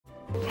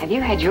Have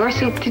you had your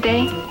soup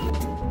today?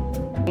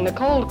 The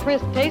cold,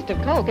 crisp taste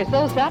of Coke is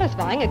so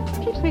satisfying, it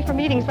keeps me from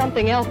eating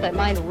something else that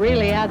might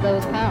really add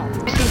those pounds.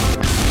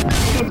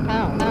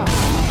 Pounds.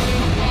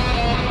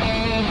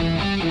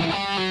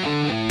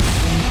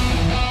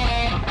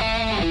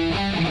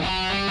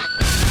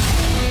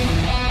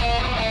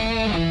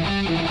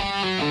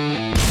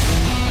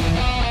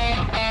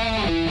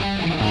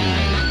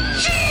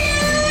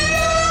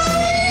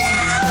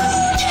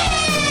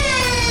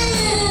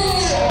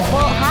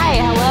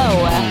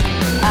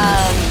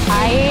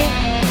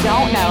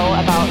 Don't know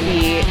about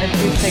the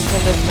acoustics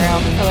of this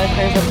room, so if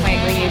there's a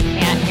point where you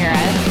can't hear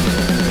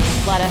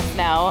us, let us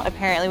know.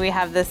 Apparently we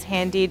have this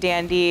handy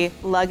dandy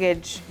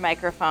luggage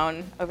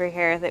microphone over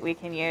here that we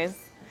can use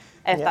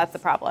if that's a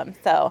problem.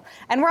 So,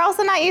 and we're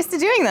also not used to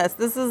doing this.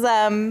 This is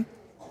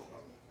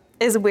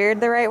weird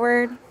the right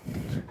word?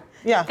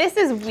 Yeah. This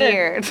is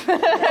weird.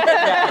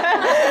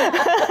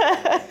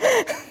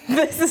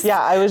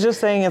 I was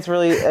just saying it's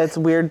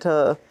weird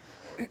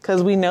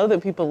because we know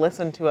that people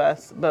listen to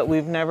us, but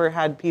we've never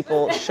had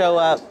people show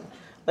up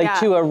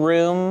to a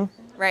room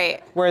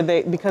where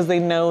because they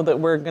know that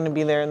we're going to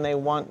be there and they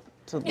want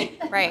to.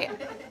 Right.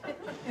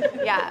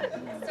 Yeah.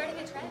 Starting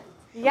a trend.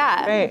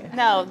 Yeah. Right.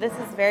 No, this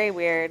is very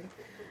weird.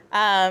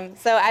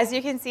 So as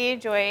you can see,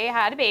 Joy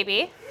had a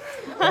baby.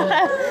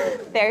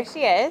 There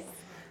she is.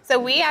 So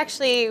we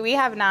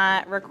have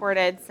not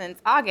recorded since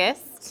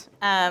August,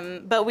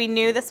 but we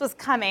knew this was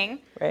coming.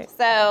 Right.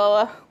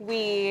 So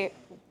we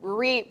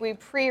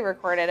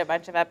pre-recorded a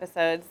bunch of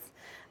episodes.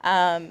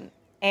 And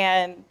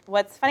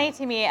what's funny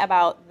to me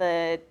about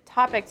the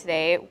topic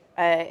today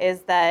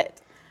is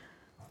that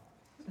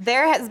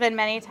there has been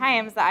many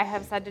times that I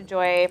have said to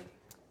Joy,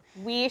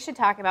 we should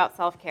talk about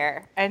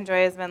self-care. And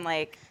Joy has been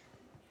like,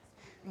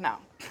 no.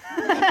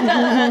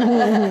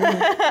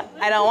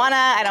 I don't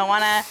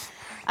wanna.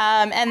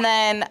 And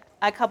then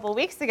a couple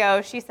weeks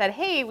ago, she said,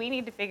 hey, we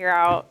need to figure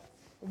out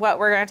what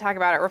we're gonna talk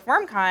about at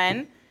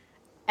ReformCon.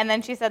 And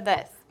then she said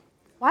this,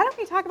 why don't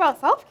we talk about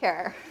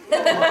self-care?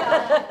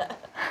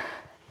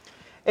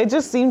 It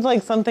just seemed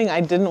like something I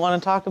didn't want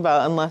to talk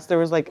about unless there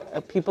was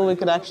people we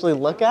could actually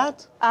look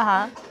at.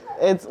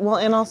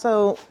 And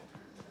also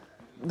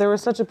there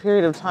was such a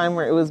period of time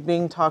where it was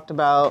being talked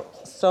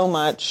about so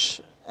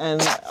much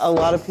and a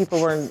lot of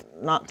people were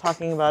not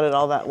talking about it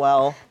all that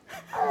well.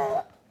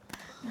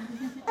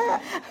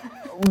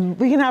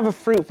 We can have a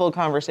fruitful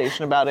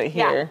conversation about it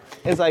here,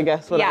 is I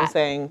guess what I'm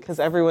saying, because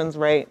everyone's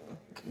right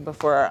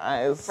before our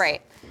eyes.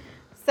 Right.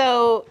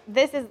 So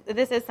this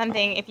is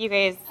something, if you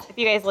guys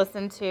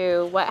listen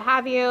to What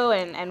Have You,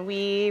 and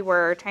we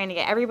were trying to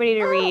get everybody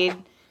to read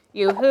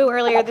Yoo-Hoo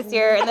earlier this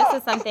year, and this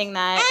is something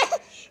that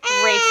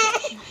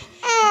Rachel,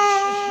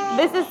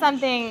 this is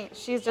something,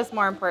 she's just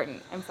more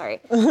important, I'm sorry.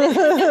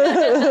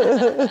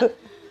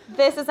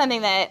 This is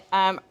something that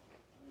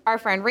our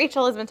friend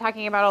Rachel has been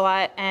talking about a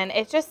lot, and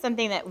it's just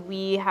something that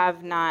we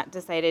have not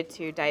decided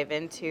to dive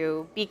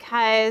into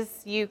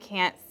because you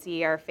can't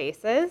see our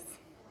faces.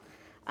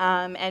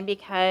 And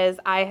because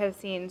I have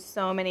seen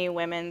so many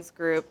women's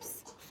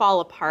groups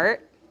fall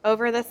apart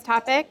over this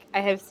topic,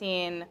 I've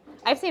seen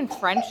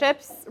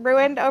friendships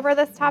ruined over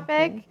this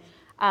topic.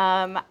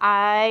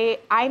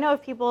 I know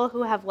of people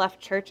who have left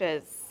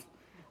churches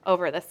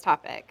over this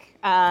topic.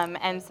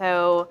 And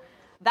so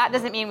that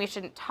doesn't mean we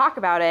shouldn't talk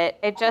about it.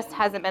 It just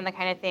hasn't been the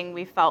kind of thing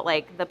we felt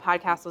like the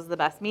podcast was the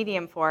best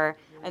medium for.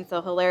 And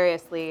so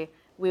hilariously,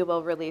 we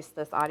will release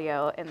this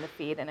audio in the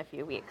feed in a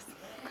few weeks.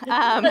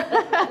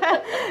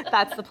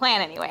 That's the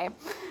plan anyway.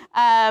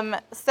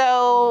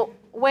 So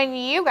when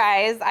you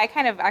guys, I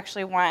kind of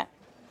actually want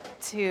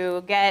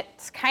to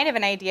get kind of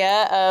an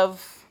idea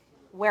of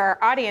where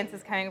our audience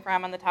is coming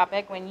from on the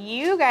topic. When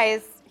you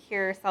guys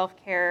hear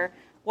self-care,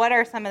 what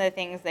are some of the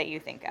things that you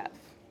think of?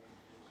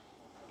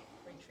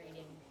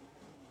 Retreating.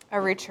 A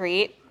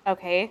retreat,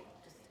 okay.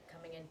 Just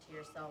coming into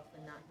yourself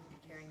and not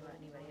caring about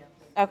anybody else.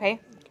 Okay.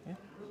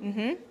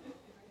 Mm-hmm.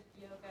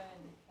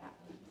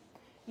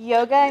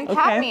 Yoga and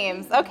cat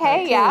memes.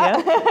 Okay,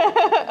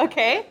 yeah.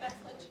 Okay.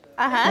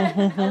 Uh-huh.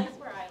 That's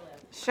where I live.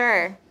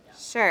 Sure.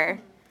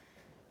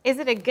 Is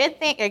it a good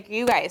thing? Are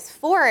you guys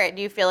for it?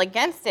 Do you feel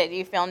against it? Do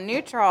you feel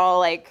neutral?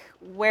 Like,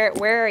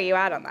 where are you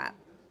at on that?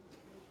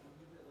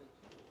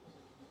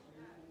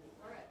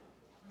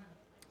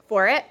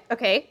 For it?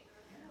 Okay.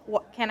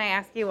 What, can I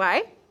ask you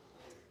why?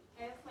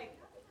 It's like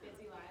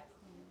busy lives,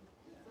 and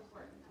it's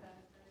important to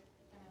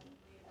kind of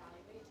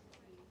reevaluate to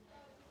see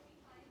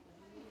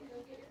when you go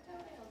get your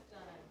toenails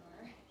done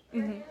or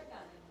your hair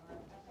done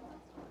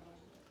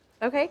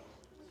or Okay.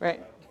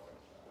 Right.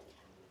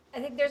 I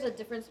think there's a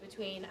difference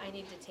between I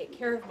need to take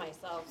care of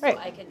myself so Right.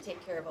 I can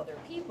take care of other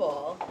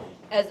people,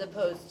 as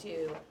opposed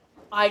to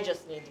I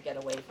just need to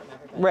get away from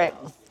everybody Right.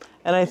 else.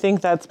 And I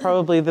think that's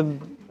probably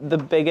the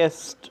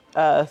biggest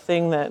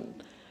thing that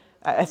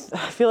I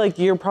feel like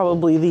you're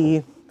probably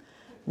the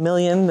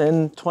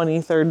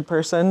 1,023rd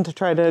person to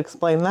try to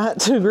explain that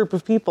to a group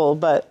of people,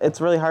 but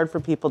it's really hard for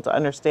people to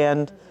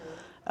understand.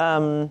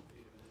 And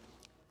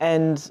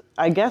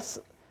I guess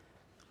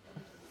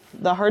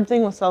the hard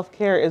thing with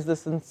self-care is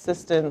this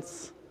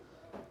insistence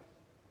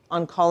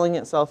on calling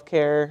it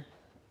self-care,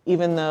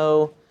 even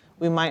though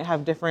we might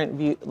have a different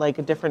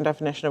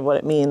definition of what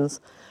it means.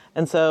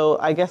 And so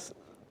I guess,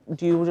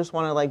 do you just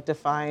want to like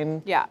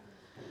define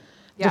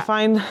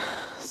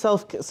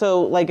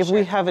so like if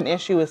we have an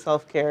issue with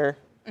self-care,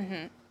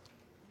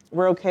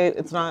 we're okay.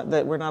 It's not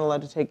that we're not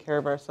allowed to take care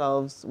of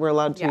ourselves. We're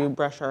allowed to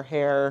brush our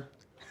hair.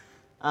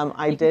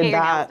 I did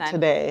that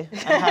today.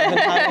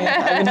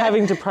 I've been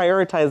having to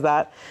prioritize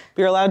that.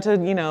 But you're allowed to,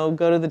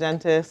 go to the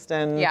dentist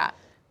and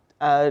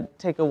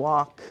take a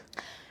walk.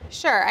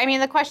 Sure. I mean,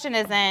 the question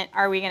isn't,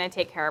 are we going to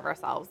take care of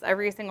ourselves?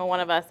 Every single one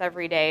of us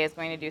every day is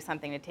going to do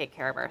something to take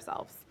care of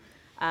ourselves.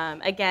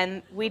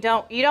 Again, you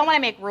don't want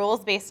to make rules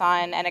based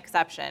on an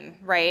exception,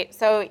 right?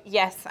 So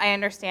yes, I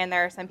understand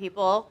there are some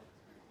people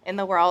in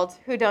the world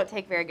who don't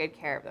take very good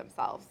care of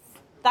themselves.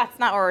 That's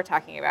not what we're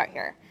talking about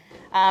here.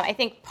 I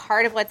think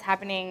part of what's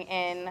happening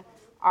in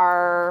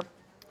our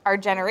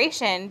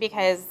generation,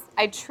 because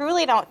I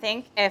truly don't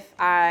think if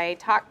I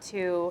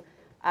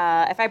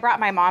brought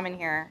my mom in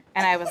here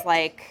and I was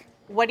like,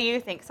 what do you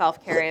think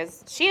self-care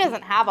is? She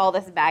doesn't have all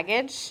this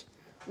baggage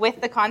with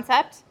the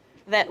concept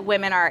that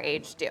women our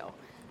age do.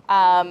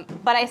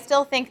 But I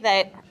still think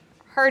that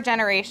her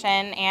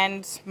generation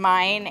and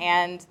mine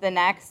and the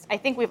next, I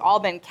think we've all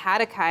been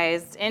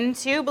catechized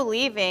into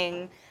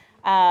believing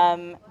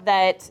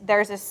that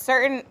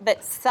that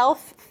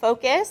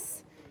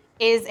self-focus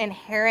is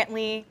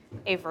inherently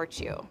a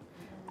virtue.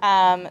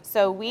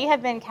 So we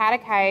have been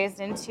catechized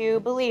into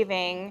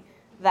believing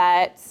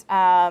that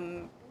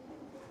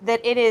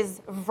that it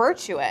is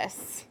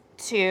virtuous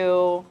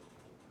to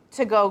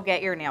go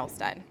get your nails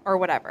done or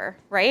whatever,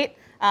 right?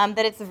 That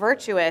it's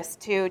virtuous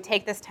to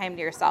take this time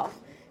to yourself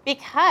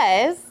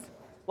because,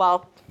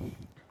 well,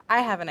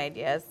 I have an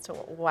idea as to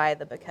why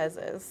the because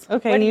is.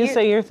 Okay, you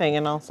say your thing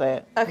and I'll say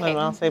it. Okay. And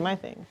I'll say my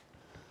thing.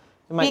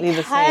 It might be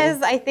the same.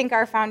 Because I think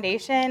our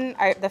foundation,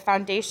 the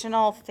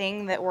foundational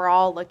thing that we're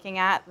all looking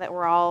at, that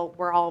we're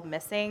all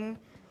missing,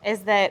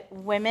 is that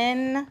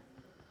women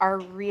are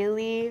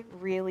really,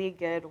 really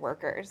good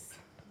workers.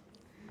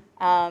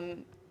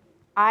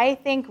 I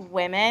think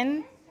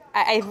women,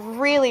 I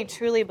really,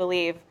 truly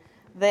believe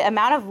the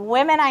amount of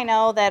women I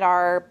know that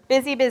are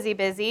busy, busy,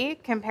 busy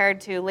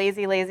compared to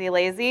lazy, lazy,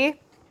 lazy,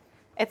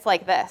 it's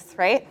like this,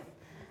 right?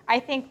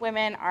 I think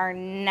women are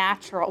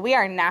natural. We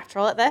are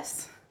natural at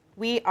this.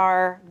 We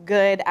are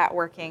good at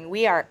working.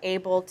 We are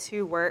able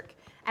to work.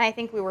 And I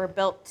think we were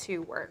built to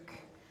work.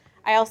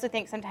 I also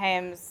think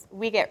sometimes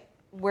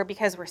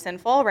because we're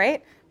sinful,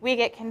 right? We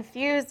get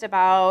confused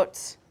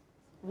about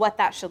what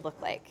that should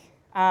look like.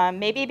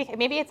 Maybe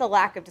it's a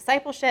lack of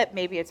discipleship.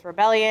 Maybe it's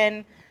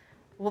rebellion.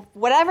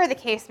 Whatever the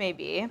case may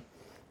be,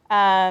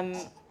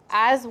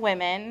 as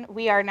women,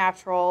 we are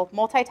natural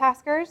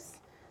multitaskers.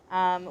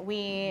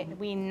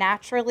 We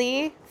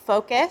naturally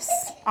focus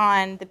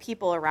on the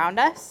people around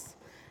us.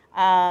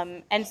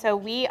 And so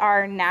we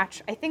are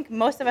I think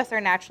most of us are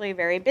naturally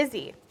very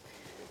busy.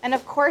 And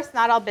of course,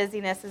 not all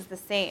busyness is the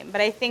same. But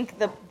I think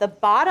the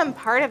bottom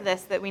part of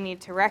this that we need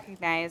to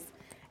recognize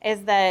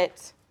is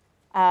that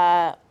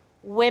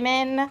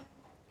women,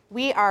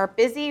 we are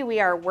busy,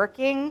 we are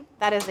working.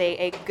 That is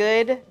a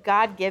good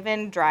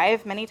God-given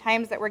drive many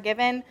times that we're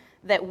given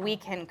that we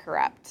can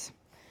corrupt.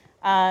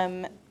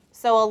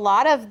 So a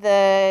lot of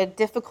the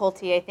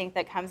difficulty I think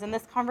that comes in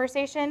this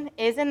conversation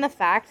is in the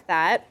fact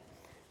that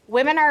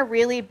women are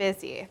really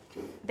busy.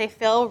 They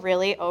feel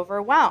really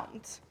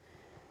overwhelmed.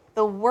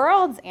 The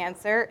world's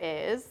answer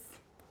is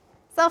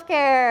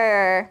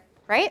self-care,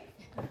 right?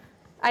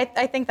 I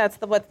think that's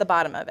what the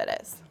bottom of it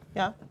is.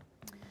 Yeah.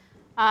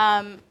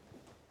 I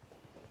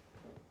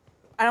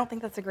don't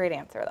think that's a great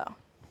answer, though.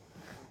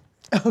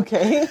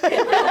 Okay.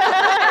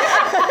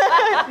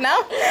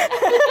 No?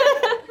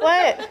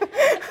 What?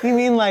 You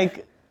mean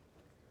like...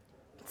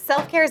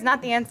 Self-care is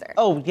not the answer.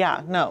 Oh,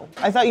 yeah, no.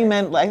 I thought you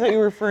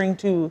were referring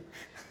to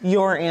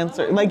your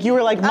answer. Like you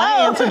were like, my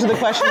answer to the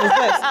question is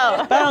this.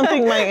 But I don't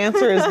think my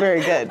answer is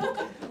very good.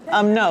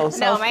 No,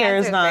 self-care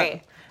is not.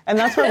 Great. And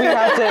that's where we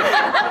have to...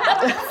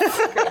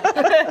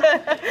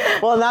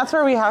 Well, and that's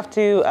where we have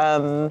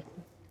to...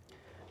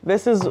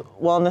 This is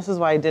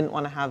why I didn't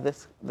want to have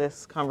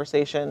this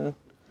conversation.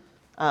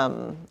 I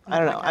don't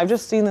know. I've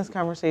just seen this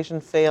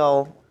conversation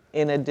fail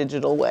in a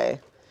digital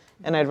way.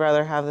 And I'd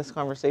rather have this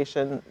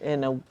conversation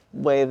in a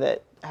way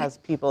that has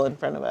people in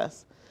front of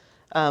us.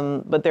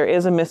 But there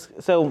is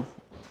so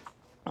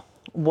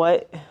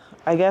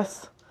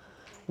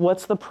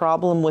what's the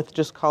problem with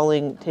just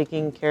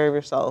taking care of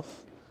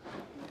yourself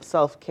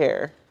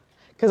self-care?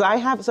 Because I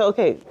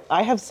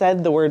have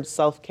said the word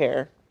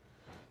self-care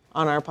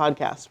on our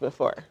podcast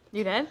before.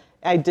 You did?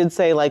 I did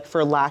say, like,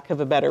 for lack of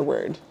a better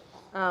word.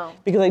 Oh.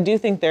 Because I do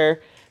think there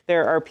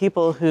are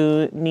people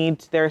who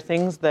there are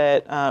things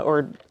that,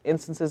 or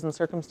instances and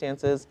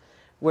circumstances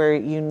where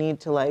you need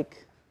to,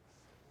 like,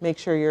 make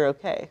sure you're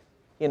okay,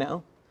 you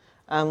know?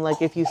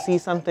 Like, if you see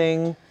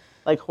something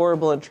like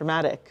horrible and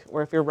traumatic,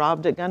 or if you're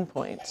robbed at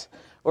gunpoint,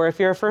 or if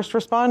you're a first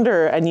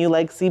responder and you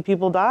like see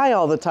people die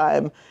all the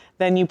time,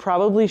 then you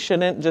probably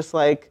shouldn't just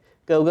like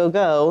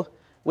go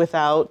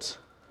without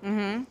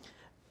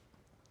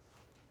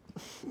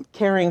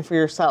caring for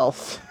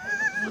yourself.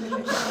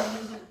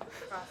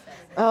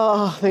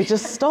 Oh, they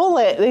just stole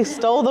it. They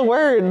stole the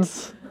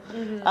words.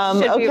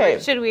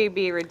 Should we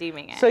be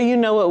redeeming it? So you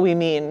know what we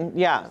mean.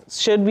 Yeah.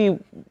 Should we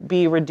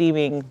be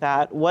redeeming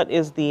that? What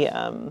is the,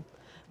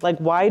 like,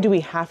 why do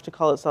we have to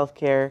call it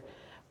self-care?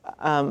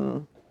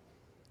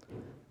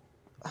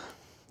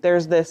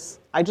 There's this,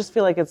 I just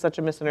feel like it's such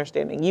a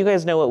misunderstanding. You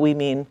guys know what we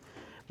mean,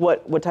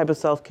 what type of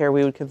self-care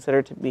we would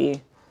consider to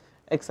be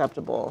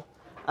acceptable.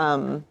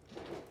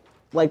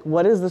 Like,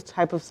 what is this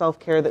type of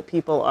self-care that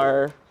people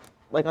are,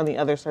 like, on the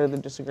other side of the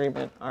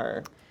disagreement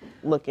are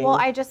looking? Well,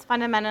 I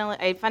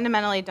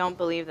fundamentally don't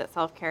believe that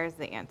self-care is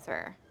the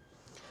answer.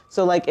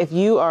 So, like, if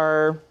you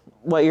are,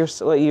 what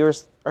you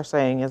are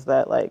saying is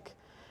that, like,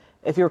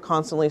 if you're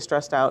constantly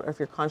stressed out, or if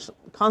you're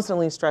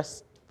constantly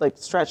stressed, like,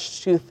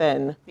 stretched too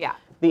thin, Yeah.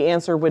 the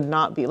answer would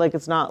not be, like,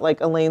 it's not,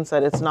 like Elaine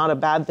said, it's not a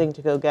bad thing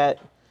to go get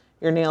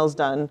your nails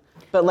done.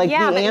 But, like,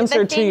 Yeah, the but answer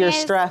the to thing your is-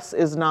 stress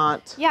is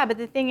not. Yeah, but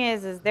the thing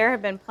is there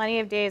have been plenty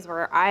of days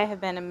where I have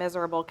been a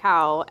miserable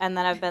cow, and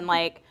then I've been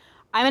like,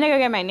 I'm gonna go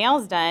get my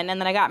nails done, and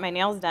then I got my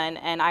nails done,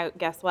 and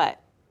guess what?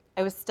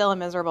 I was still a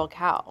miserable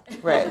cow.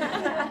 Right.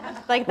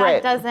 Like, that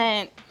Right.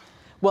 doesn't.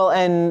 Well,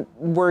 and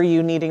were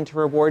you needing to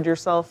reward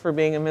yourself for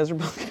being a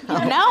miserable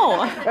cow?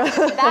 No,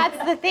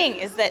 that's the thing,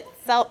 is that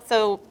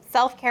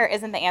self-care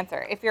isn't the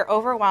answer. If you're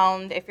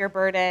overwhelmed, if you're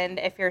burdened,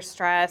 if you're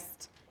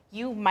stressed,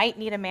 you might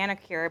need a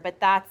manicure, but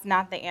that's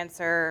not the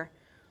answer.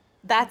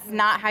 That's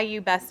not how you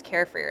best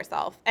care for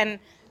yourself. And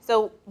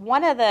so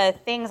one of the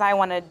things I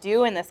want to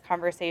do in this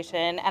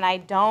conversation, and I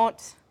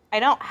don't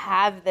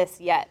have this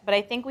yet, but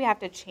I think we have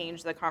to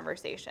change the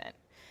conversation.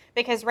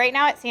 Because right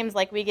now it seems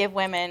like we give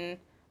women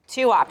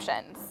two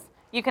options.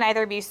 You can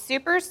either be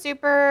super,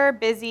 super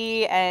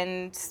busy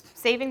and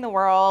saving the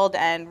world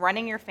and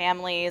running your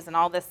families and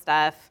all this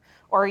stuff,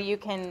 or you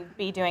can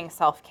be doing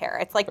self-care.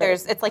 It's like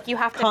it's like you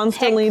have to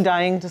Constantly pick,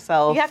 dying to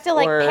self, You have to,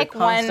 like, or pick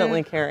one-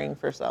 constantly caring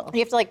for self. you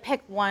have to like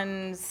pick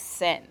one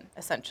sin,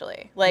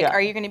 essentially. Like, Yeah.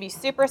 are you going to be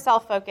super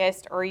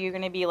self-focused, or are you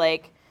going to be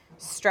like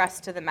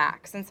stressed to the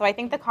max? And so I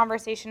think the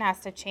conversation has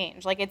to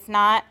change. Like, it's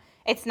not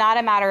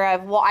a matter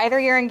of, well, either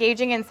you're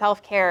engaging in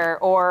self-care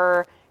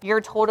or you're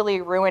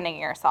totally ruining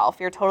yourself.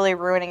 You're totally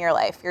ruining your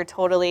life. You're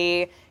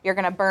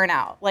going to burn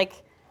out. Like,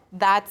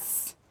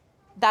 that's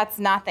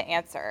not the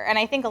answer. And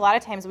I think a lot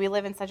of times we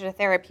live in such a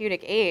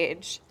therapeutic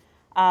age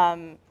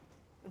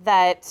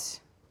that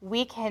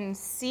we can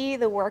see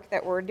the work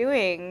that we're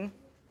doing.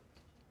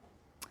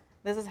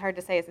 This is hard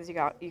to say since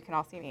you can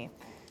all see me.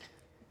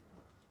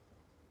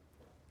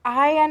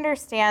 I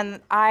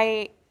understand.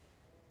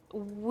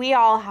 We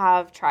all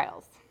have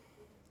trials.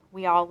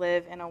 We all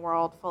live in a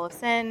world full of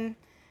sin,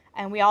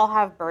 and we all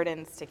have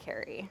burdens to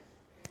carry.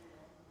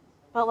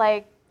 But,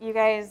 like, you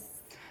guys,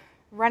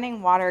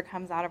 running water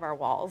comes out of our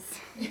walls.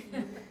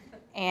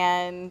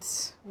 And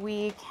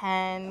we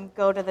can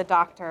go to the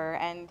doctor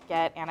and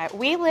get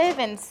we live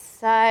in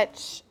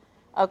such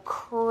a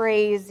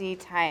crazy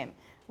time.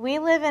 We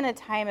live in a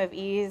time of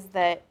ease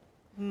that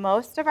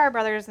most of our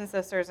brothers and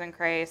sisters in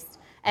Christ,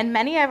 and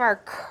many of our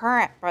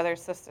current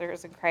brothers and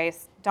sisters in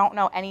Christ, don't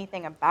know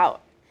anything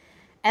about.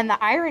 And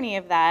the irony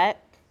of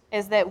that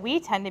is that we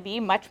tend to be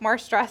much more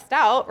stressed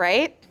out,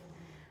 right,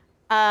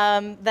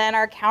 than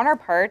our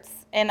counterparts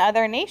in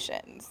other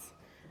nations.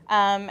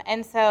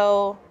 And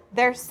so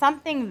there's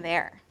something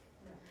there.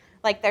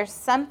 Like, there's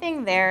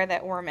something there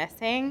that we're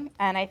missing,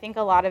 and I think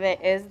a lot of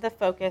it is the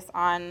focus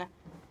on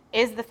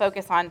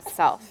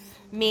self.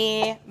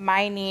 Me,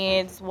 my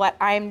needs, what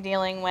I'm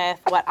dealing with,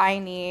 what I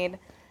need.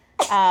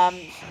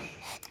 And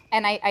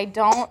I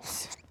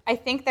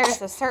think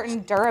there's a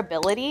certain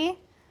durability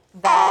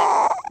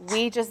that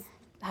we just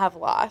have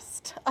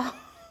lost.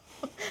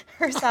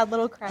 Her sad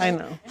little cry. I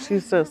know.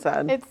 She's so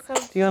sad. It's so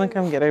Do you want to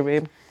come get her,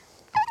 babe?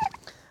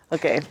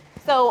 Okay.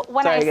 So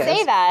when Sorry, I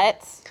say guys.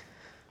 that,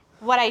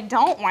 what I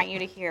don't want you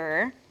to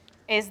hear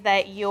is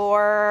that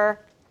your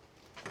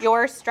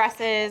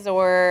stresses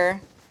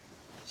or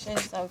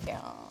she's so cute.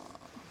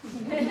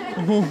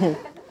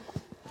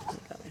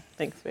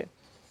 Thanks, babe.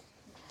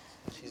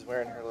 She's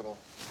wearing her little.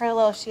 Her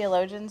little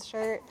Sheologians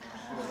shirt.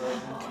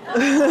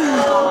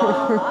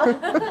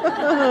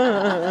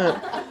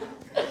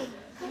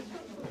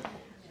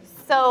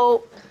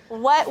 So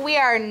what we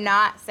are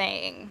not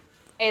saying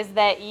is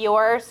that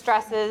your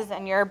stresses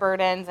and your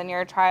burdens and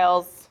your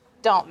trials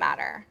don't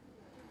matter.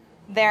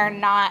 They're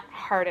not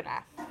hard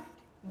enough.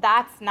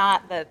 That's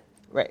not the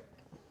Right.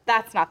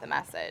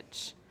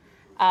 message.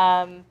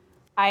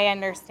 I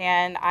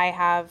understand. I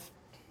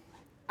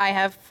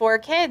have 4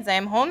 kids.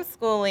 I'm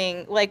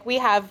homeschooling. Like, we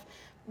have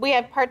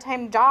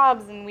part-time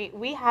jobs, and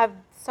we have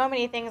so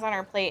many things on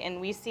our plate, and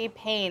we see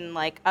pain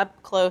like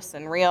up close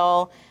and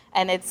real,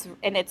 and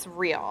it's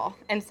real.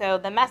 And so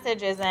the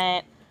message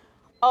isn't,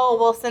 oh,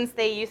 well, since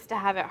they used to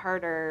have it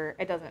harder,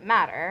 it doesn't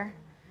matter.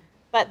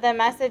 But the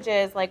message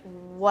is like,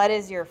 what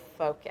is your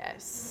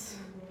focus?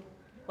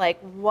 Like,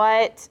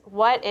 what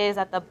is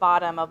at the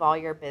bottom of all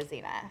your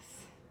busyness?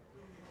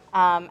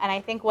 And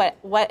I think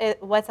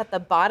what's at the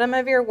bottom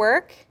of your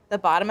work, the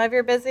bottom of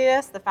your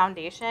busyness, the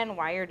foundation,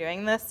 why you're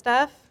doing this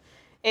stuff,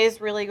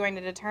 is really going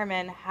to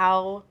determine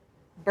how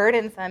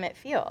burdensome it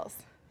feels,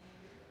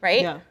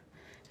 right? Yeah.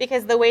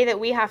 Because the way that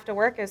we have to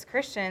work as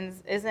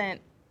Christians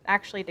isn't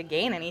actually to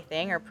gain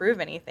anything or prove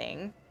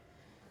anything.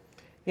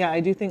 Yeah,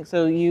 I do think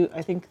so.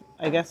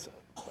 I guess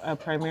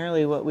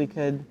primarily what we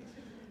could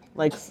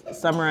like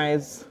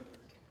summarize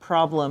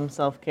problem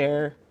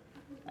self-care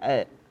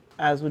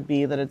as would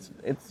be that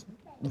it's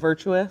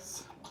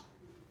virtuous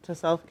to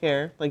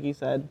self-care, like you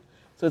said.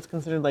 So it's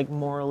considered like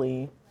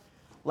morally,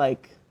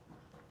 like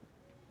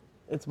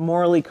it's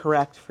morally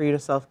correct for you to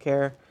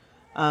self-care,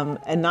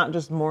 and not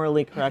just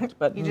morally correct,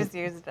 but You just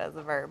used it as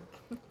a verb.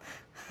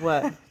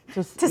 what?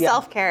 Just, To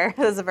self-care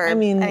as a verb. I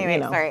mean, anyway, you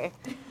know. sorry.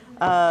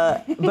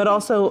 But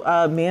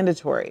also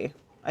mandatory.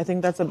 I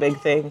think that's a big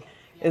thing,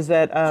 is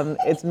that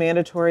it's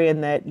mandatory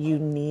in that you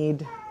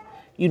need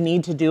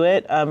to do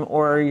it,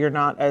 or you're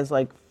not as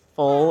like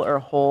full or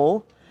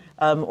whole,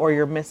 or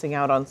you're missing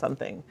out on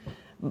something.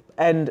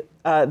 And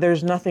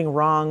there's nothing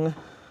wrong.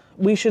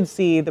 We should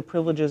see the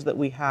privileges that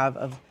we have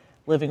of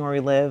living where we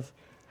live,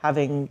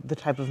 having the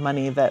type of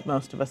money that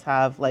most of us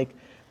have, like,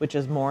 which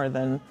is more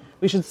than,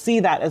 we should see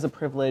that as a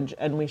privilege,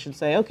 and we should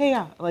say, okay,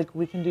 yeah, like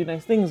we can do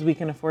nice things, we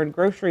can afford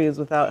groceries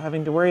without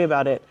having to worry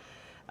about it.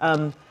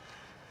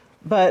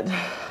 But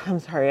I'm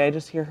sorry, I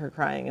just hear her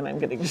crying and I'm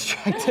getting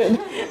distracted.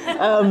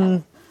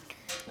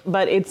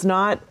 But it's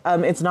not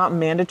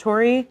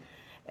mandatory,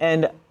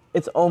 and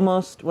it's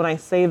almost, when I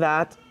say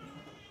that,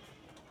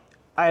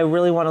 I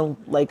really want to,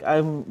 like,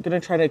 I'm going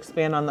to try to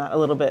expand on that a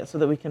little bit so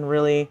that we can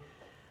really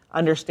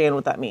understand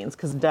what that means,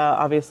 because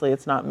obviously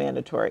it's not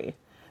mandatory.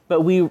 But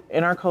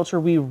in our culture,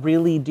 we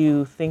really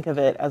do think of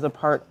it as a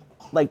part,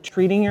 like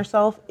treating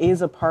yourself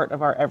is a part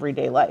of our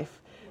everyday life.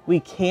 We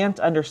can't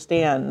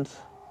understand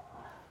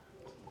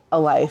a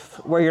life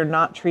where you're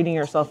not treating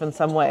yourself in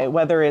some way,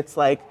 whether it's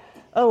like,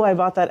 oh, I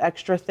bought that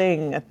extra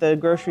thing at the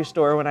grocery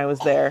store when I was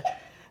there,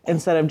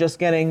 instead of just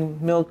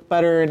getting milk,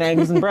 butter, and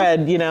eggs and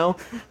bread, you know?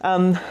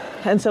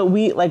 And so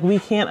we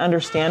can't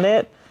understand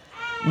it,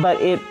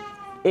 but it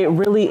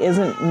really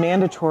isn't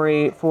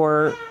mandatory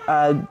for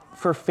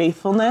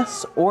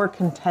faithfulness or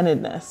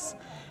contentedness.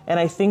 And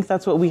I think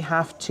that's what we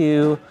have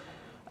to,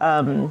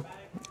 I'm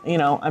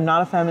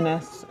not a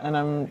feminist and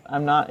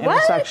I'm not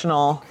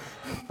intersectional,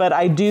 but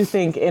I do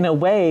think in a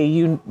way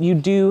you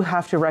do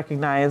have to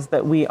recognize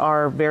that we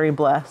are very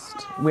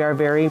blessed. We are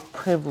very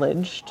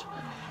privileged.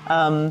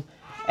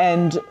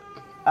 And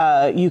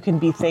you can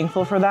be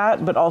thankful for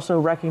that, but also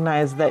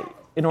recognize that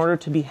in order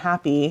to be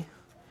happy,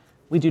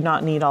 we do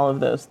not need all of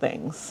those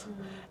things.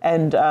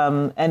 And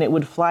it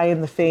would fly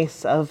in the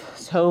face of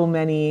so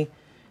many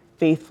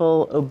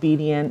faithful,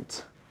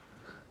 obedient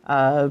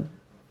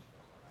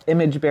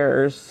image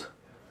bearers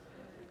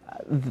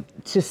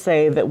to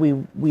say that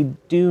we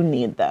do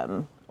need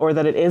them, or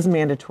that it is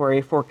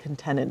mandatory for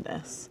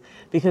contentedness.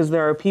 Because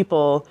there are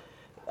people,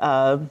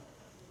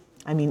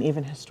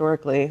 even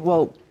historically,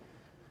 well,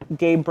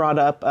 Gabe brought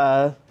up,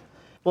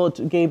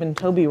 Gabe and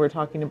Toby were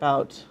talking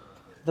about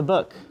the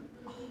book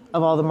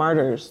of all the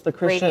martyrs, the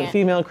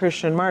female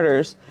Christian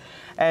martyrs.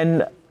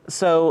 And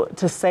so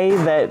to say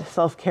that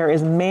self-care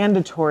is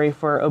mandatory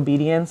for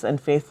obedience and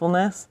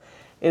faithfulness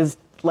is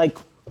like,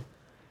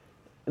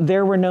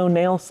 there were no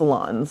nail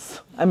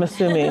salons, I'm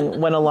assuming,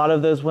 when a lot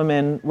of those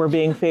women were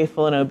being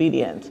faithful and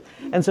obedient.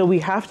 And so we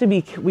have to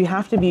be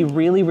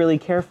really, really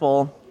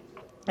careful.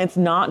 It's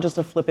not just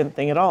a flippant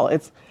thing at all. I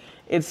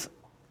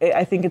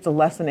think it's a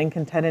lesson in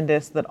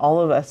contentedness that all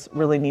of us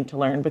really need to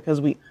learn,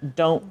 because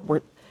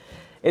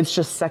it's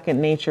just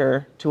second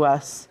nature to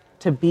us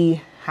to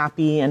be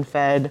happy and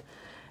fed.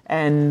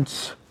 And,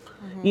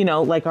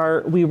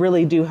 we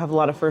really do have a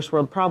lot of first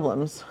world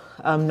problems.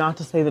 Not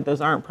to say that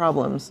those aren't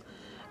problems,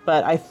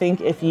 but I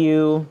think I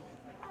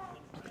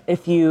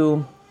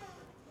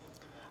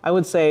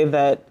would say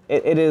that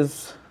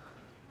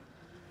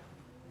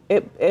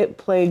it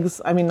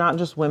plagues, not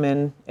just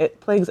women,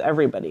 it plagues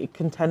everybody.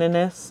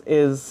 Contentedness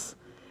is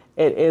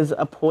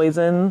a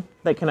poison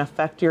that can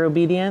affect your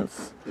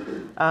obedience.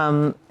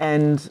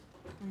 And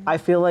I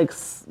feel like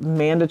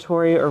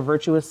mandatory or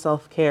virtuous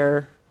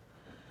self-care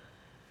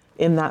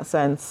in that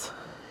sense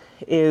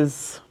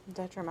is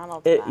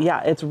detrimental to that.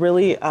 Yeah, it's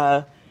really,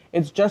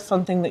 it's just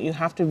something that you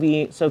have to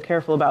be so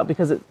careful about,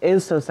 because it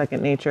is so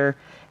second nature,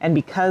 and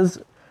because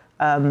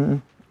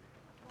it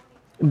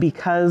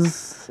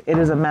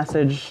is a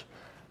message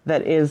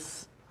that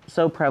is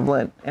so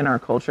prevalent in our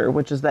culture,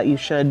 which is that you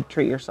should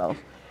treat yourself.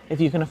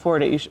 If you can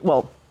afford it,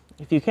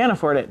 if you can't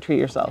afford it, treat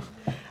yourself.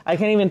 I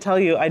can't even tell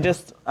you, I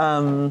just,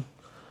 what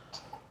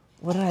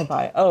did I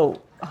buy? Oh,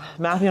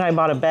 Matthew and I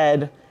bought a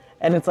bed,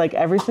 and it's like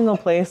every single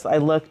place I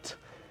looked,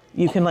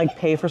 you can like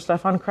pay for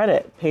stuff on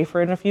credit, pay for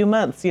it in a few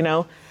months,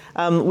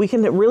 We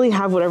can really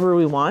have whatever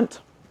we want.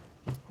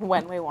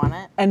 When we want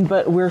it.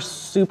 But we're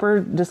super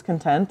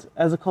discontent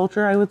as a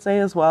culture, I would say,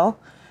 as well.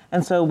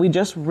 And so we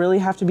just really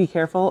have to be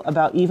careful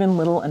about even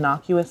little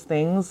innocuous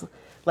things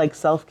like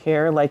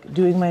self-care, like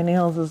doing my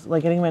nails is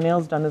like getting my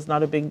nails done is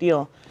not a big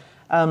deal.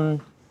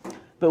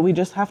 But we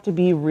just have to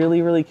be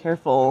really, really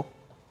careful.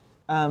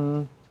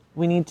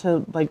 We need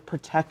to like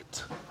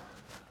protect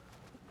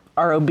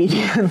our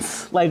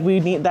obedience. Like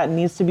that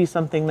needs to be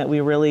something that we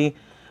really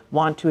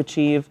want to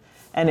achieve.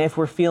 And if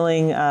we're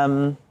feeling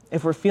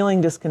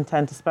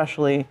discontent,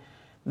 especially,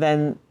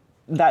 then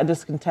that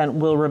discontent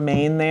will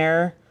remain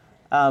there.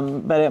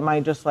 But it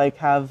might just like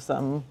have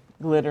some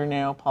glitter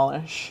nail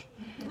polish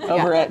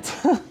over it.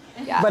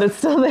 Yeah. But it's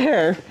still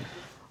there.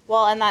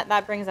 Well, and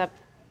that brings up,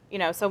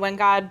 so when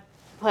God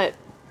put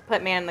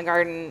man in the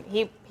garden,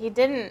 he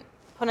didn't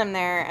put him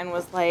there and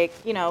was like,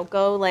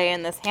 go lay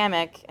in this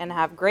hammock and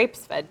have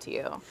grapes fed to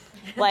you.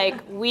 Like,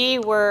 we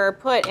were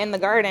put in the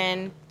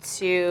garden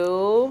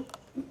to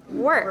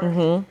work.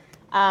 Mm-hmm.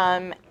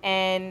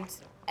 And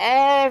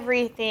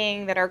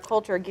everything that our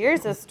culture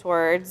gears us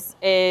towards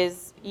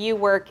is you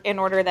work in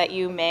order that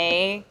you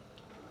may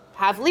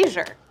have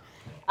leisure.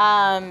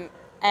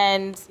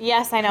 And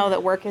yes, I know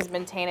that work has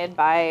been tainted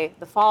by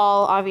the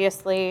fall,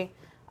 obviously.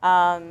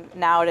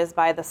 Now it is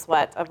by the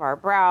sweat of our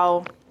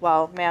brow.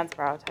 Well, man's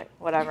brow,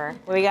 whatever.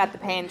 We got the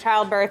pain,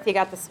 childbirth, you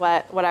got the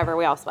sweat, whatever,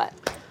 we all sweat.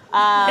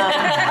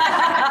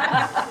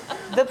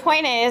 The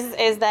point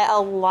is that a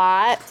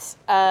lot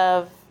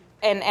of,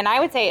 and I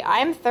would say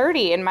I'm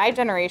 30 and my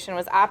generation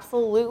was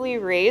absolutely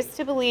raised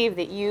to believe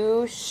that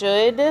you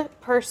should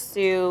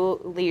pursue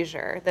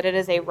leisure, that it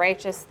is a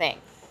righteous thing.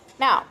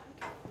 Now,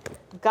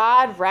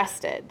 God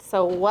rested,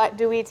 so what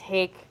do we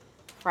take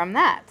from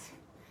that?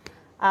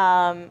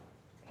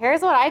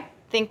 Here's what I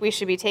think we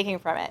should be taking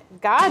from it.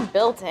 God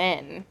built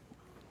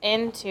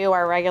into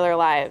our regular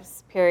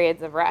lives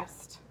periods of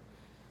rest.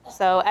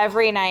 So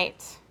every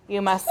night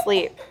you must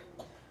sleep,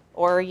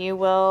 or you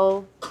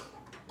will.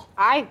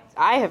 I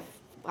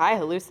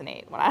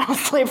hallucinate when I don't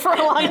sleep for a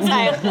long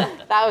time.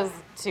 That was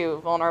too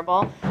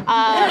vulnerable.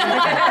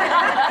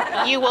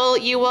 You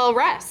will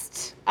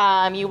rest.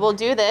 You will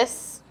do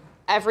this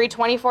every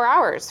 24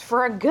 hours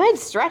for a good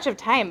stretch of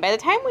time. By the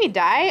time we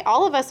die,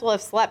 all of us will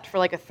have slept for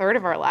like a third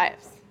of our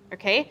lives.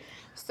 Okay,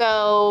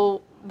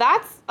 so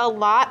that's a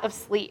lot of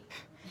sleep.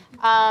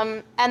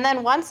 And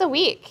then once a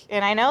week,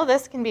 and I know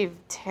this can be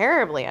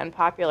terribly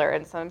unpopular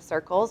in some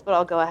circles, but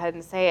I'll go ahead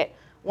and say it.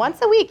 Once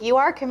a week, you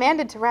are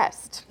commanded to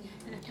rest.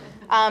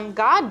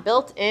 God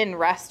built in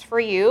rest for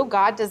you.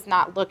 God does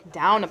not look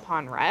down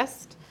upon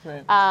rest.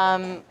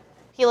 Right.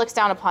 He looks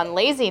down upon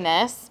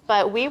laziness,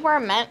 but we were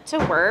meant to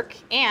work,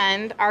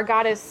 and our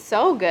God is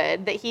so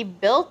good that He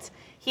built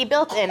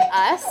in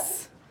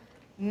us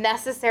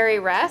necessary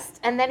rest,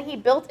 and then He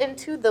built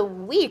into the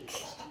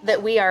week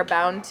that we are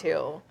bound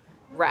to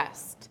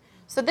rest.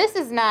 So this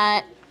is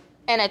not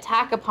an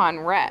attack upon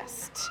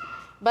rest,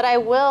 but I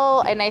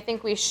will, and I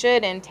think we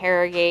should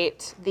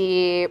interrogate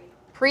the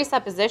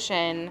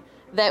presupposition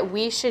that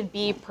we should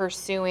be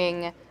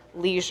pursuing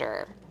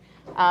leisure.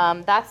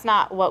 That's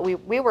not what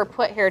we were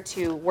put here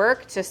to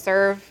work, to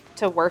serve,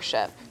 to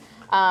worship.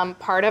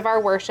 Part of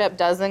our worship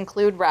does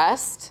include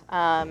rest.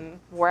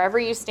 Wherever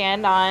you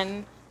stand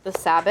on the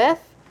Sabbath,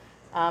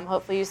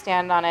 hopefully you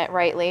stand on it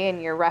rightly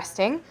and you're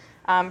resting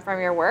from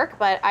your work.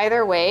 But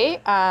either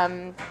way,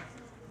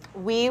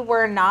 we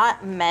were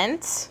not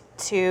meant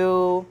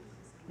to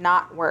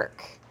not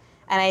work.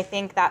 And I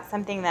think that's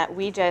something that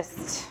we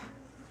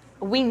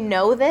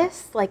know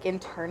this like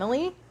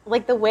internally.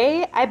 Like the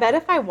way, I bet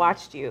if I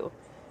watched you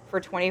for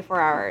 24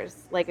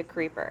 hours like a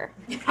creeper,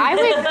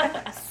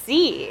 I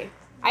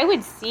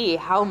would see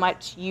how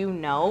much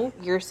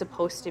you're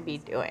supposed to be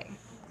doing.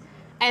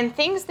 And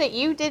things that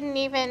you didn't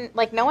even,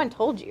 like no one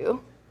told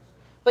you,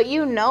 but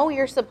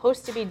you're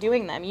supposed to be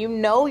doing them.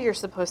 You're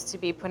supposed to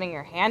be putting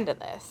your hand to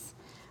this.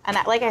 And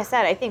like I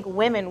said, I think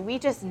women, we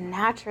just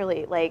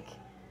naturally, like,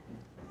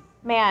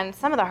 man,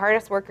 some of the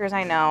hardest workers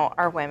I know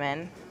are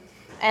women.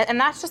 And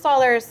that's just all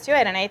there is to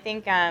it. And I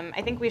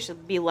think we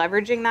should be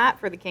leveraging that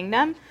for the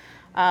kingdom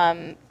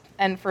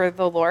and for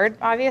the Lord,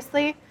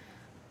 obviously.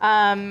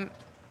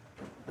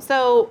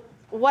 So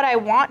what I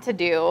want to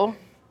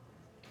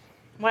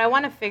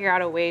figure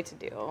out a way to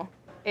do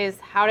is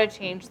how to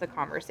change the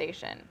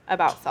conversation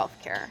about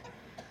self-care.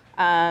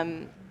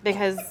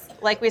 Because,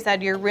 like we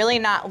said, you're really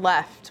not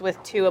left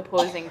with two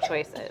opposing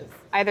choices.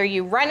 Either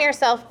you run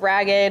yourself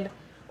ragged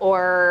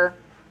or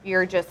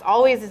you're just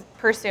always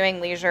pursuing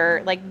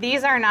leisure. Like,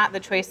 these are not the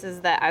choices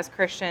that as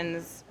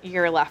Christians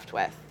you're left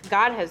with.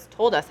 God has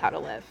told us how to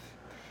live.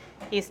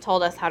 He's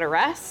told us how to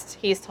rest.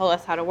 He's told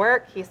us how to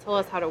work. He's told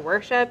us how to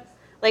worship.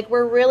 Like,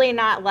 we're really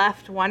not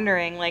left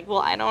wondering, like, well,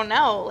 I don't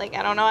know. Like,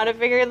 I don't know how to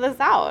figure this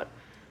out.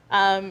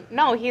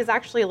 No, He's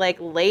actually, like,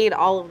 laid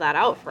all of that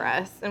out for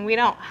us. And we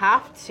don't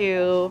have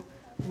to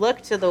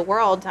look to the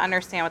world to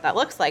understand what that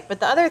looks like. But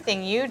the other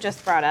thing you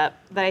just brought up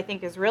that I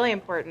think is really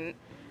important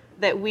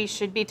that we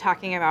should be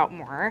talking about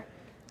more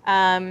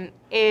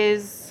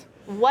is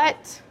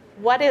what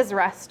is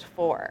rest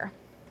for?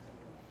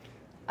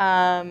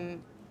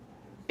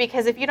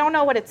 Because if you don't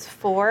know what it's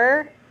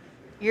for,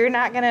 you're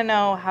not going to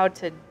know how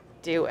to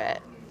do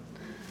it.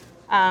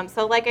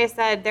 So like I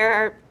said,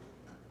 there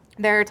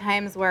are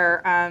times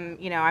where,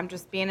 I'm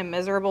just being a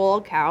miserable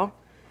old cow,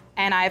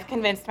 and I've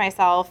convinced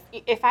myself,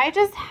 if I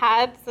just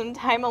had some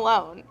time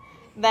alone,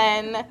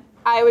 then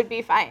I would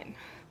be fine.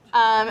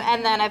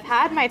 And then I've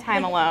had my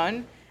time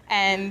alone,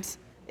 and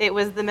it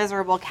was the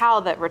miserable cow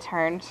that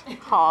returned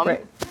home.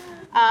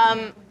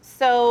 Right.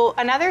 So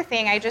another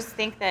thing I just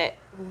think that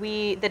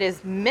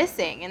is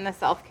missing in the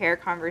self-care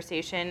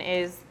conversation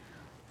is,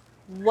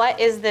 what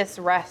is this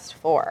rest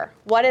for?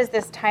 What is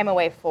this time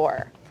away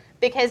for?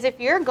 Because if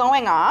you're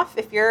going off,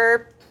 if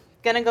you're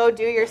going to go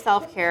do your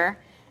self-care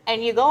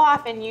and you go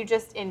off and you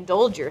just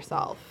indulge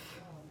yourself,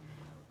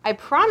 I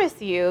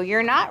promise you,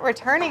 you're not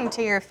returning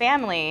to your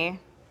family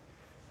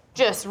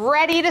just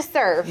ready to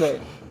serve.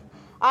 Right.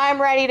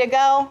 I'm ready to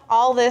go.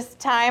 All this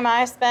time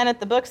I spent at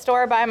the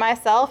bookstore by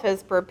myself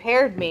has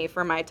prepared me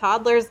for my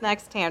toddler's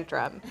next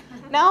tantrum.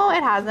 No,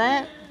 it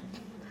hasn't.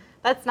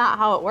 That's not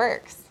how it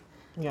works.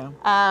 Yeah.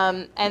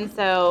 And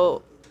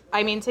so,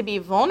 I mean, to be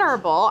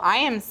vulnerable, I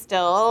am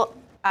still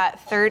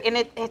at third, and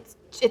it's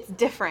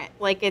different.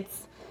 Like,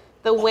 it's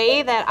the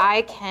way that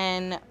I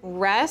can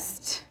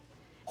rest.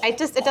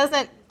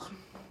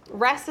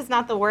 Rest is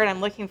not the word I'm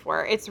looking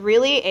for. It's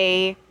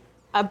really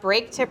a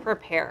break to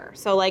prepare.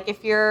 So like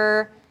if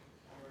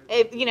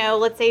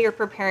let's say you're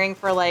preparing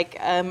for like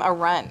a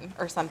run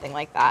or something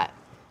like that,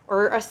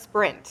 or a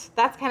sprint.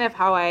 That's kind of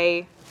how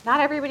not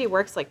everybody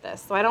works like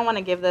this. So I don't want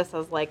to give this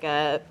as like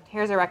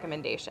here's a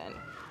recommendation.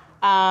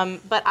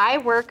 But I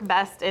work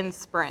best in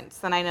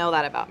sprints, and I know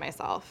that about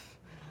myself.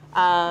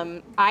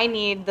 I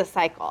need the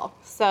cycle.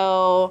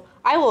 So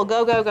I will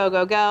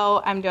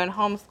go. I'm doing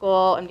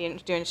homeschool. I'm doing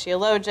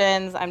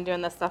Sheologians. I'm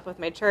doing this stuff with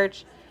my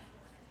church.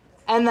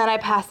 And then I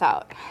pass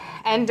out.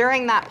 And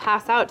during that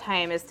pass out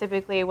time is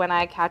typically when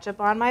I catch up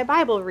on my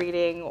Bible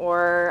reading,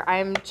 or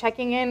I'm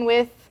checking in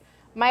with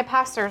my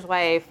pastor's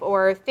wife,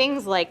 or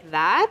things like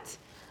that,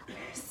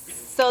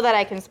 so that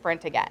I can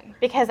sprint again.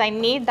 Because I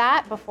need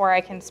that before I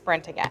can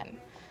sprint again.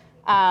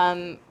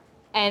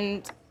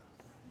 And,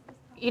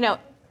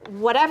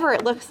 whatever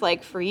it looks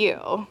like for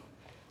you,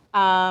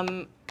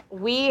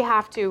 we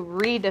have to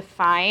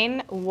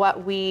redefine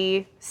what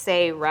we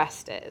say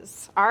rest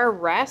is. Our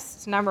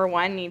rest, number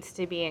one, needs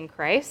to be in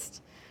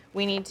Christ.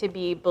 We need to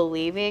be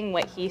believing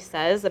what he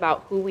says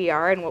about who we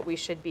are and what we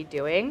should be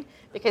doing,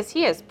 because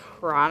he has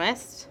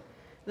promised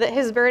that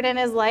his burden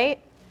is light.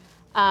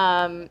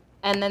 And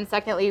then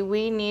secondly,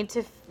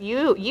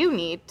 you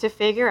need to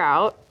figure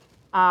out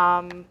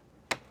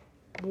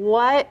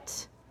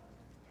what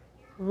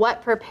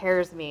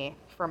prepares me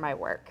for my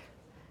work,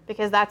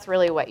 because that's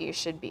really what you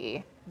should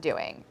be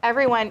doing.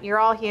 Everyone, you're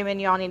all human.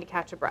 You all need to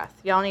catch a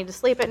breath. You all need to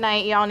sleep at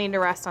night. You all need to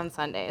rest on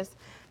Sundays.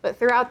 But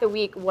throughout the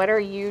week, what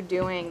are you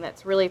doing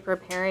that's really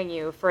preparing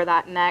you for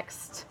that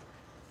next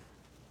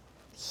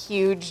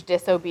huge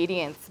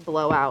disobedience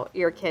blowout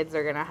your kids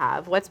are going to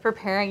have? What's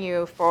preparing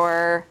you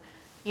for,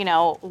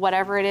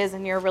 whatever it is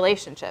in your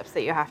relationships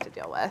that you have to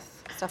deal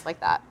with? Stuff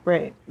like that.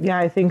 Right. Yeah,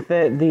 I think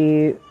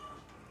that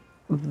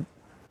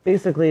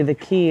basically the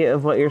key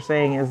of what you're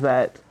saying is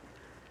that,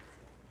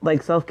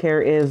 like,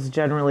 self-care is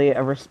generally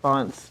a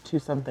response to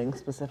something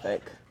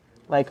specific.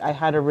 Like, I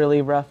had a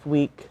really rough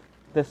week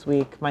this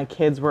week. My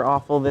kids were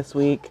awful this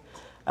week.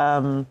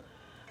 I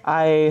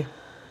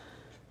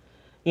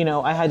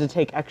had to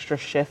take extra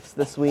shifts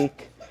this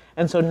week,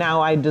 and so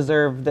now I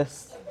deserve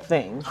this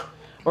thing.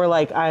 Or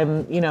like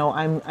I'm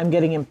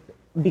getting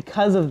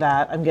because of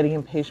that, I'm getting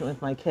impatient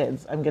with my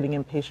kids. I'm getting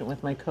impatient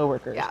with my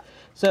coworkers. Yeah.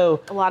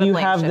 So a lot of you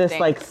blame have this shifting.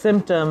 like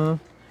symptom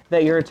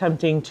that you're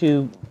attempting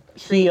to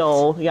treat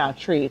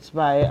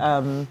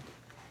by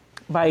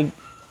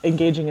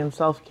engaging in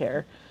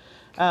self-care.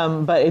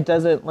 But it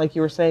doesn't, like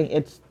you were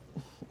saying,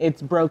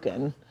 it's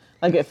broken.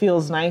 Like, it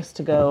feels nice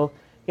to go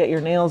get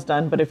your nails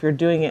done, but if you're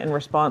doing it in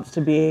response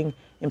to being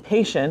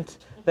impatient,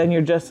 then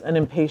you're just an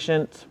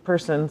impatient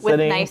person With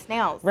sitting. nice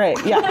nails. Right,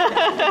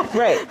 yeah,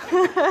 right.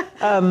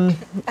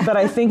 But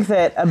I think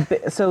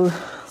that, so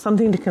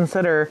something to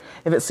consider,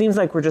 if it seems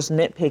like we're just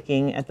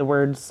nitpicking at the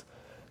words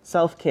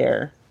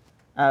self-care,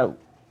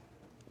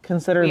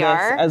 consider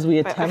as we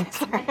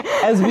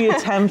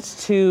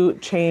attempt to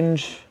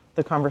change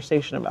the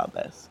conversation about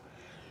this.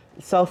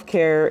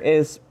 Self-care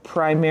is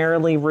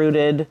primarily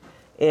rooted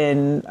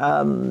in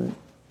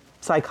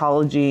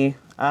psychology.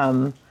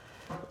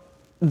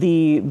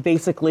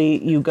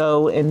 Basically you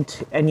go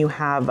and you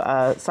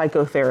have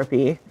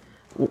psychotherapy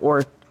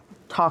or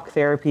talk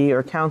therapy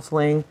or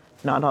counseling.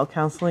 Not all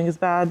counseling is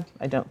bad.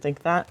 I don't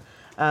think that.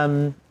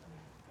 And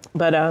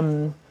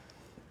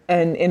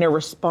in a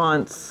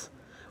response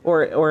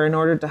or in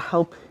order to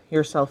help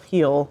yourself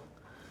heal,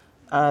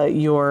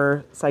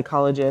 your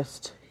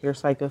psychologist, your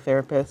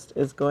psychotherapist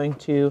is going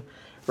to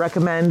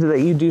recommend that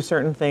you do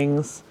certain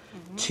things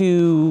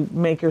to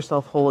make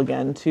yourself whole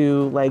again,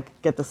 to like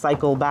get the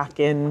cycle back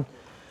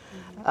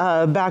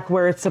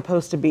where it's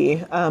supposed to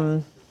be.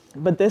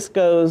 But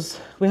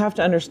we have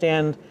to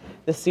understand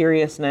the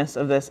seriousness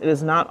of this. It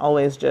is not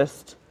always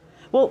just,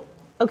 well,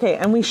 okay,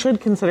 and we should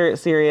consider it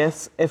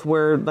serious if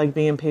we're like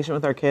being impatient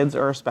with our kids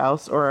or our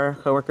spouse or our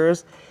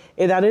coworkers.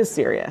 That is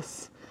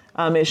serious.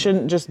 It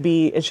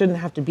shouldn't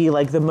have to be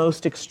like the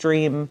most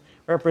extreme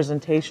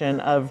representation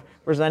of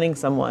resenting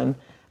someone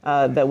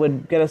that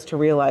would get us to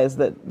realize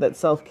that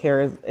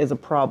self-care is a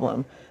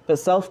problem. But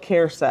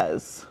self-care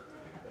says,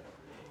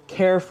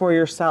 care for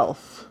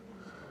yourself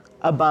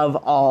above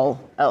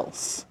all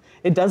else.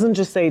 It doesn't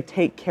just say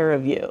take care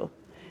of you.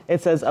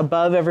 It says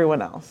above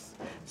everyone else.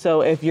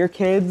 So if your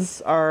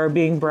kids are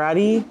being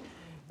bratty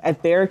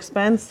at their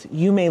expense,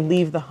 you may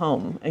leave the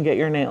home and get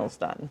your nails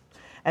done.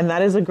 And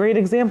that is a great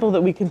example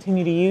that we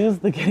continue to use,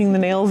 the getting the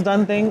nails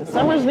done thing.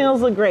 Summer's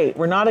nails look great.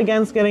 We're not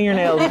against getting your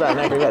nails done,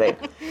 everybody.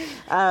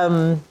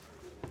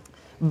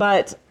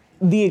 But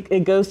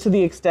it goes to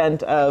the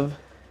extent of,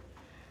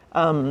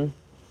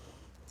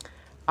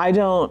 I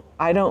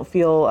don't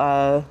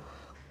feel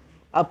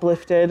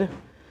uplifted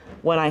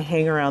when I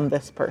hang around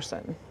this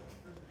person.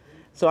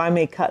 So I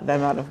may cut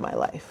them out of my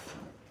life.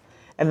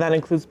 And that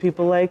includes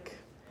people like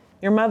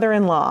your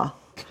mother-in-law,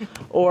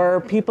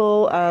 or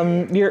people,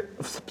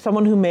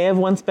 someone who may have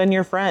once been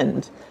your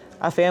friend,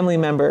 a family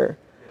member,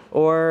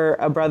 or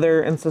a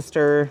brother and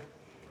sister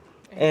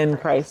in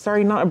Christ.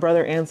 Sorry, not a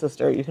brother and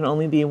sister. You can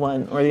only be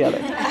one or the other.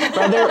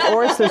 Brother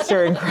or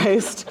sister in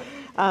Christ.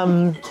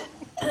 And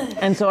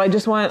so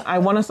I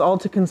want us all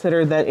to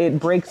consider that it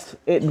breaks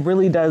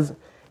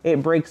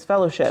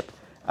fellowship.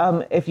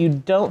 If you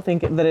don't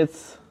think that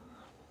it's,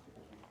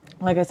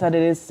 like I said,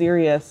 it is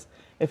serious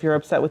if you're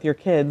upset with your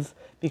kids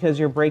because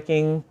you're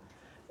breaking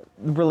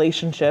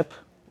relationship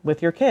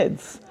with your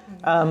kids.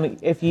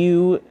 If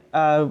you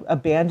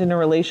abandon a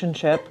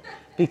relationship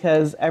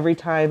because every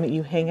time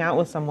you hang out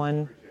with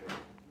someone,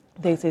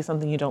 they say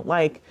something you don't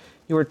like,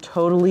 you are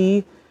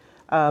totally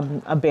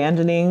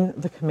abandoning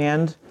the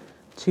command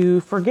to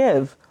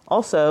forgive.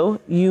 Also,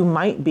 you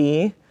might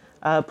be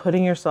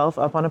putting yourself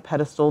up on a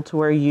pedestal to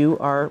where you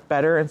are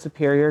better and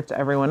superior to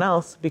everyone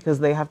else because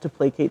they have to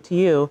placate to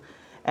you,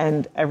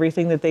 and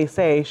everything that they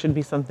say should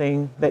be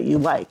something that you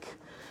like.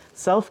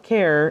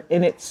 Self-care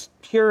in its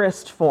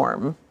purest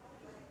form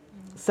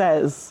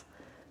says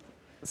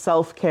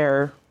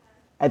self-care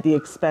at the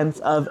expense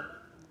of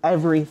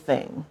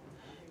everything.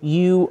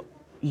 You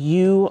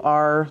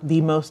are the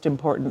most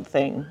important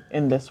thing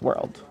in this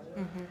world.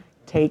 Mm-hmm.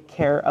 Take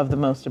care of the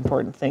most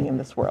important thing in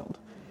this world.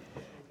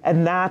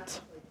 And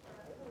that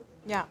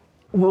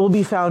will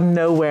be found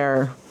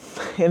nowhere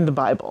in the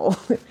Bible.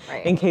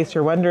 Right. In case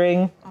you're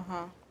wondering,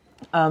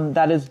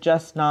 that is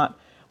just not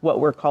what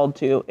we're called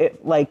to. It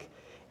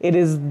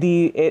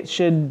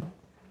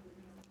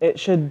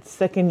should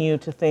sicken you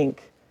to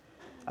think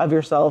of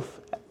yourself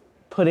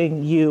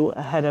putting you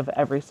ahead of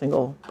every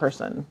single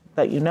person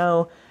that you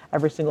know,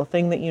 every single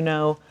thing that you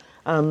know.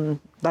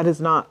 That's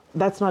not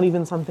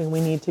even something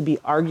we need to be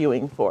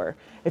arguing for.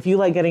 If you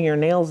like getting your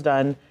nails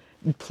done,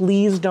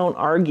 please don't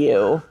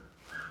argue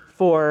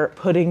for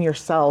putting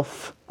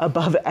yourself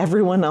above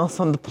everyone else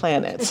on the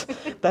planet.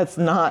 That's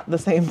not the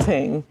same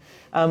thing.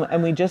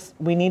 And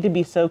we need to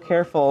be so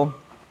careful.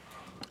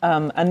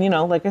 And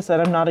like I said,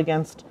 I'm not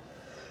against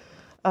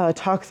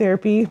talk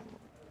therapy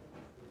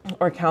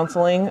or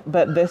counseling,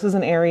 but this is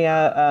an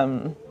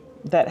area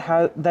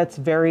that's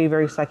very,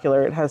 very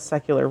secular. It has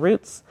secular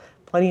roots.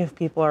 Plenty of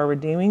people are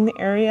redeeming the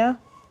area,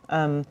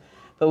 but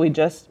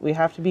we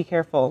have to be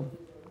careful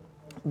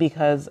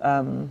because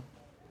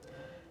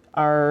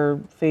our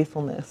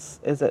faithfulness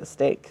is at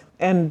stake,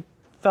 and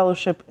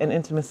fellowship and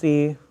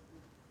intimacy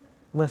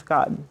with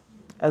God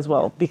as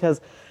well,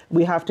 because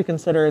we have to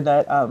consider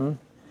that.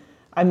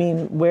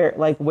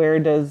 Where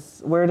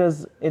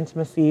does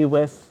intimacy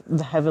with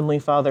the Heavenly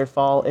Father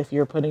fall if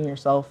you're putting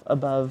yourself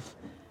above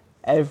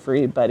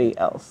everybody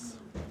else?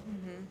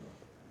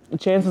 Mm-hmm.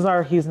 Chances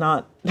are he's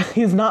not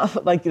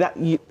like that.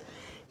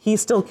 He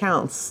still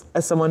counts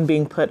as someone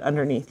being put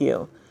underneath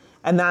you,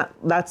 and that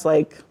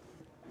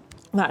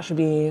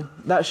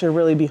should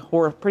really be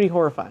pretty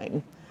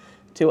horrifying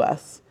to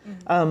us.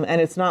 Mm-hmm.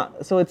 And it's not.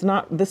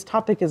 This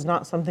topic is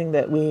not something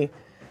that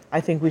I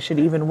think we should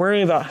even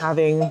worry about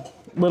having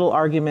little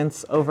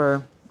arguments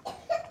over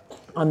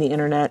on the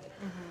internet.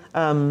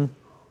 Mm-hmm.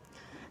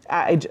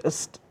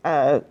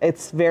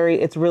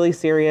 It's really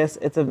serious.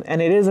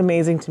 And it is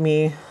amazing to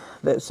me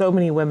that so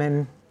many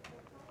women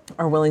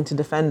are willing to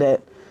defend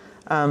it.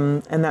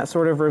 And that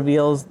sort of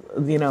reveals,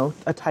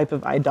 a type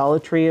of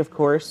idolatry, of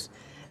course.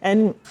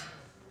 And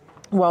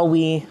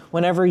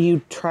whenever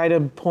you try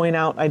to point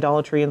out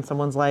idolatry in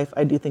someone's life,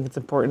 I do think it's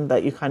important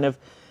that you kind of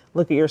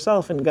look at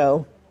yourself and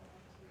go,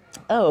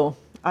 oh,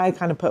 I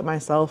kind of put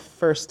myself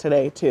first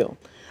today too.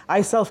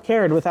 I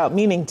self-cared without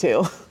meaning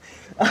to.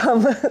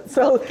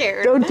 So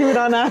don't do it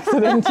on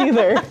accident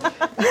either.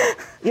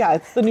 Yeah,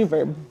 it's the new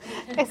verb.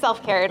 I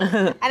self-cared.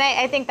 And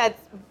I think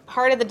that's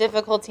part of the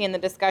difficulty in the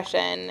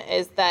discussion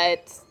is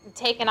that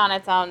taken on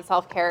its own,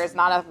 self-care is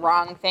not a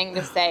wrong thing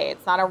to say.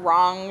 It's not a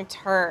wrong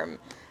term.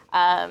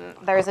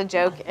 There's a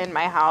joke in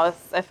my house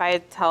if I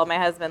tell my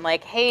husband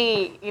like,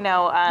 hey,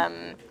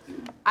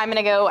 I'm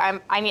gonna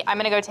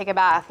go take a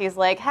bath. He's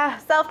like,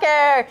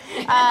 self-care,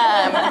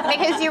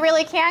 because you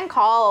really can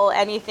call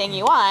anything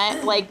you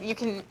want. Like you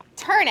can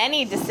turn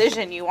any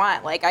decision you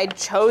want. Like I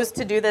chose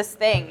to do this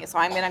thing, so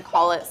I'm gonna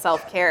call it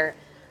self-care.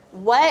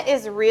 What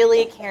is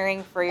really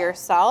caring for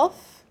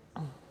yourself?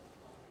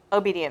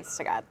 Obedience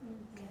to God.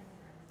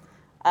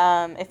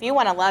 If you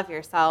want to love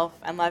yourself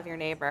and love your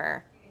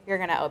neighbor, you're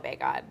gonna obey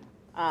God.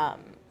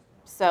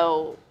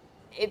 So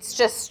it's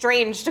just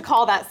strange to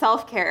call that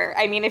self-care.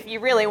 I mean, if you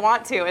really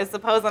want to, I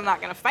suppose I'm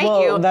not going to fight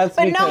you, but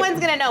no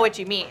one's going to know what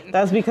you mean.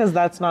 That's because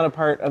that's not a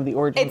part of the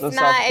origins of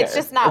self-care. It's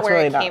just not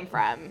where it came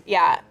from.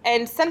 Yeah.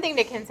 And something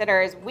to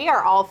consider is we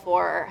are all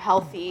for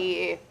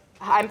healthy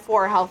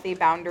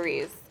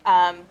boundaries.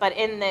 But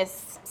in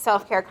this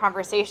self-care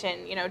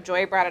conversation,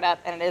 Joy brought it up,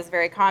 and it is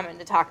very common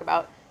to talk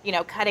about,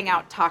 cutting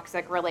out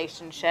toxic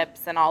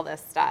relationships and all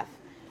this stuff.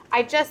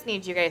 I just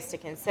need you guys to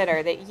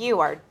consider that you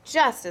are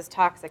just as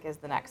toxic as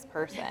the next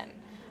person.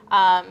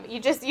 You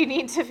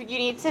need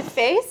to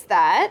face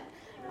that.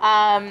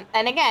 And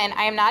again,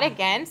 I am not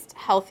against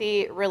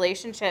healthy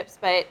relationships,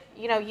 but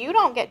you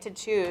don't get to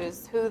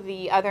choose who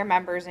the other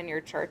members in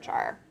your church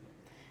are,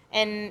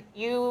 and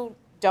you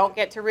don't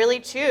get to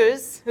really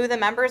choose who the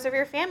members of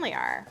your family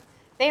are.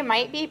 They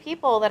might be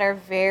people that are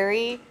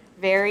very,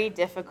 very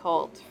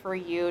difficult for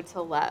you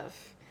to love,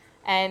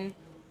 and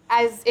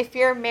as if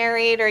you're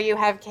married or you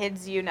have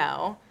kids,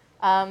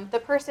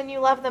 the person you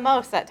love the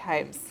most at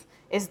times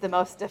is the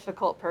most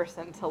difficult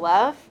person to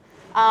love.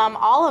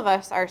 All of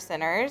us are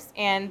sinners,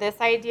 and this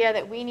idea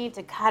that we need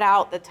to cut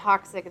out the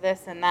toxic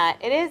this and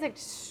that, it is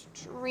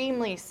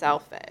extremely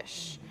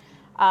selfish.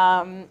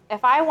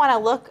 If I want to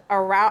look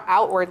around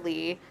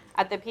outwardly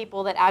at the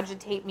people that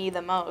agitate me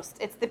the most,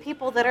 it's the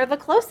people that are the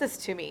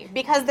closest to me,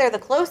 because they're the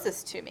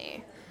closest to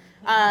me,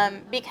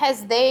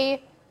 because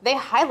they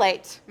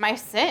highlight my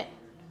sin.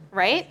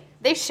 Right?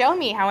 They show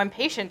me how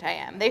impatient I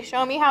am. They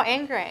show me how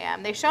angry I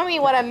am. They show me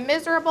what a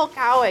miserable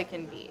cow I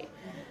can be.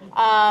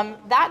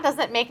 That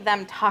doesn't make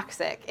them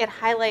toxic. It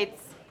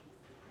highlights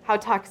how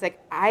toxic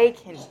I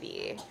can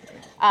be.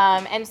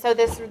 And so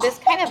this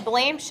kind of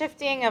blame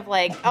shifting of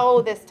like,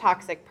 oh, this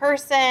toxic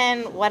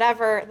person,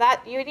 whatever,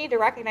 that you need to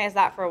recognize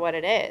that for what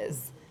it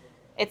is.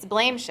 It's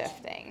blame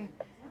shifting.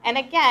 And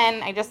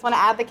again, I just want to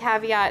add the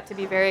caveat to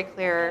be very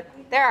clear.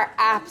 There are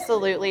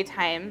absolutely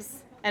times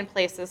and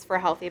places for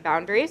healthy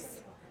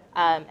boundaries.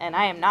 And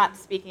I am not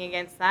speaking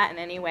against that in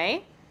any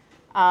way.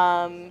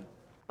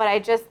 But I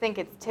just think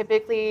it's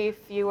typically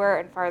fewer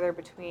and farther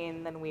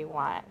between than we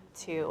want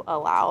to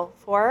allow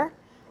for.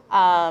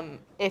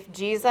 If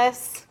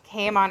Jesus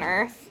came on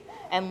earth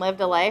and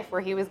lived a life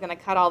where he was going to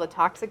cut all the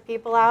toxic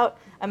people out,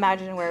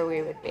 imagine where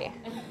we would be.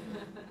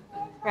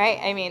 Right?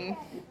 I mean,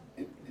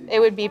 it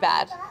would be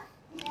bad.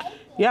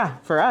 Yeah,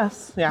 for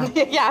us. Yeah.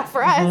 Yeah,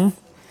 for us.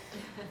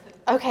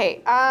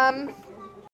 Okay.